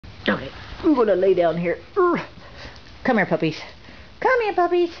Okay, I'm gonna lay down here. Come here, puppies. Come here,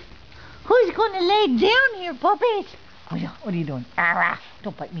 puppies. Who's gonna lay down here, puppies? Oh yeah, what are you doing?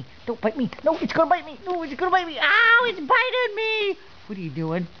 Don't bite me. Don't bite me. No, it's gonna bite me. No, it's gonna bite me. Ow, it's biting me. What are you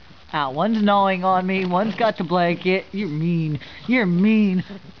doing? One's gnawing on me. One's got the blanket. You're mean. You're mean.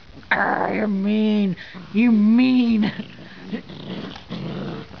 You're mean. You mean.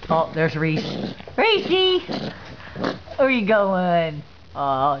 Oh, there's Reese. Reese! Where are you going?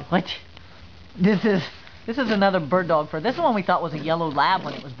 What? This is another bird dog fur. This one we thought was a yellow lab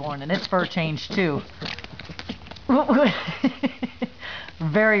when it was born, and its fur changed too.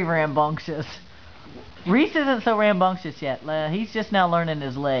 Very rambunctious. Reese isn't so rambunctious yet. He's just now learning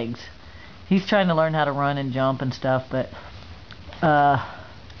his legs. He's trying to learn how to run and jump and stuff, but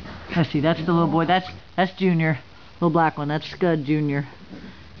let's see, that's the little boy. That's Junior. Little black one. That's Scud Junior.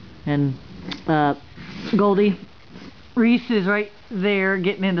 And Goldie. Reese is right there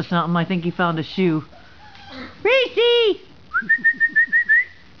getting into something. I think he found a shoe. Reese!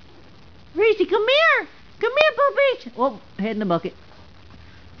 Reese, come here! Come here, puppies! Oh, head in the bucket.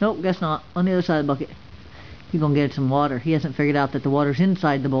 Nope, guess not. On the other side of the bucket. He's gonna get some water. He hasn't figured out that the water's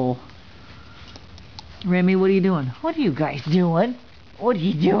inside the bowl. Remy, what are you doing? What are you guys doing? What are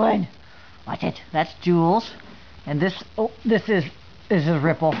you doing? Watch it. That's Jules. And this is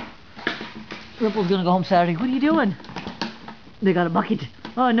Ripple. Ripple's gonna go home Saturday. What are you doing? They got a bucket.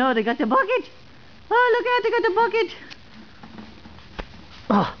 Oh no, they got the bucket. Oh, look out, they got the bucket.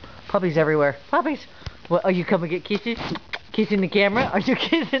 Oh, puppies everywhere. Puppies. What, are you coming to get kisses? Kissing the camera? Are you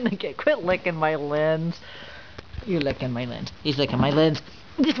kissing the camera? Quit licking my lens. You're licking my lens. He's licking my lens.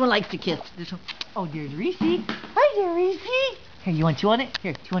 This one likes to kiss. This one. Oh, there's Reese. Hi there, Reese. Here, you want it?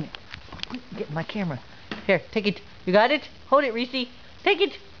 Here, you want it? Quit getting my camera. Here, take it. You got it? Hold it, Reese. Take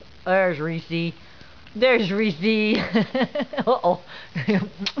it. There's Reese. There's Reese. Uh-oh.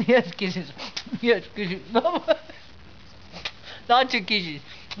 Yes, kisses. Yes, kisses. Lots of kisses.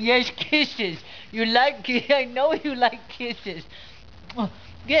 Yes, kisses. You like kisses. I know you like kisses.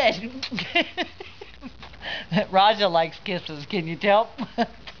 Yes. Raja likes kisses. Can you tell?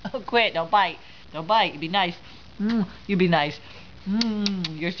 Oh, quit. Don't bite. Don't bite. Be nice. You be nice.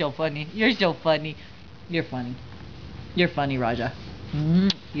 You're so funny. You're so funny. You're funny. You're funny, Raja.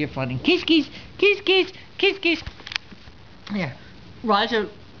 You're funny. Kiss, kiss, kiss, kiss, kiss, kiss. Here, Raja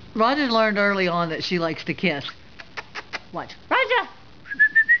learned early on that she likes to kiss. Watch, Raja.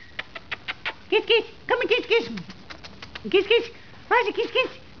 Kiss, kiss. Come and kiss, kiss. Kiss, kiss. Raja, kiss, kiss,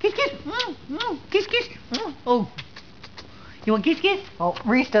 kiss, kiss. Kiss, kiss. Oh, you want kiss, kiss? Oh,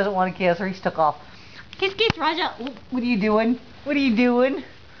 Reese doesn't want to kiss. Reese took off. Kiss, kiss, Raja. What are you doing? What are you doing?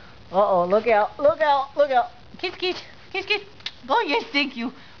 Uh-oh, look out, look out, look out. Kiss, kiss, kiss, kiss. Oh, yes, thank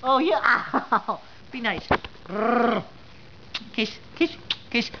you. Oh, yeah. Ow. Be nice. Kiss, kiss,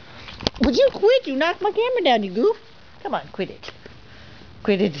 kiss. Would you quit? You knocked my camera down, you goof. Come on, quit it.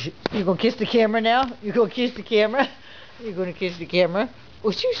 Quit it. You gonna kiss the camera now? You gonna kiss the camera? You gonna kiss the camera?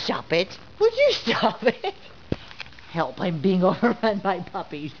 Would you stop it? Would you stop it? Help, I'm being overrun by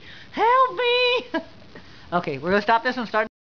puppies. Help me! Okay, we're gonna stop this and start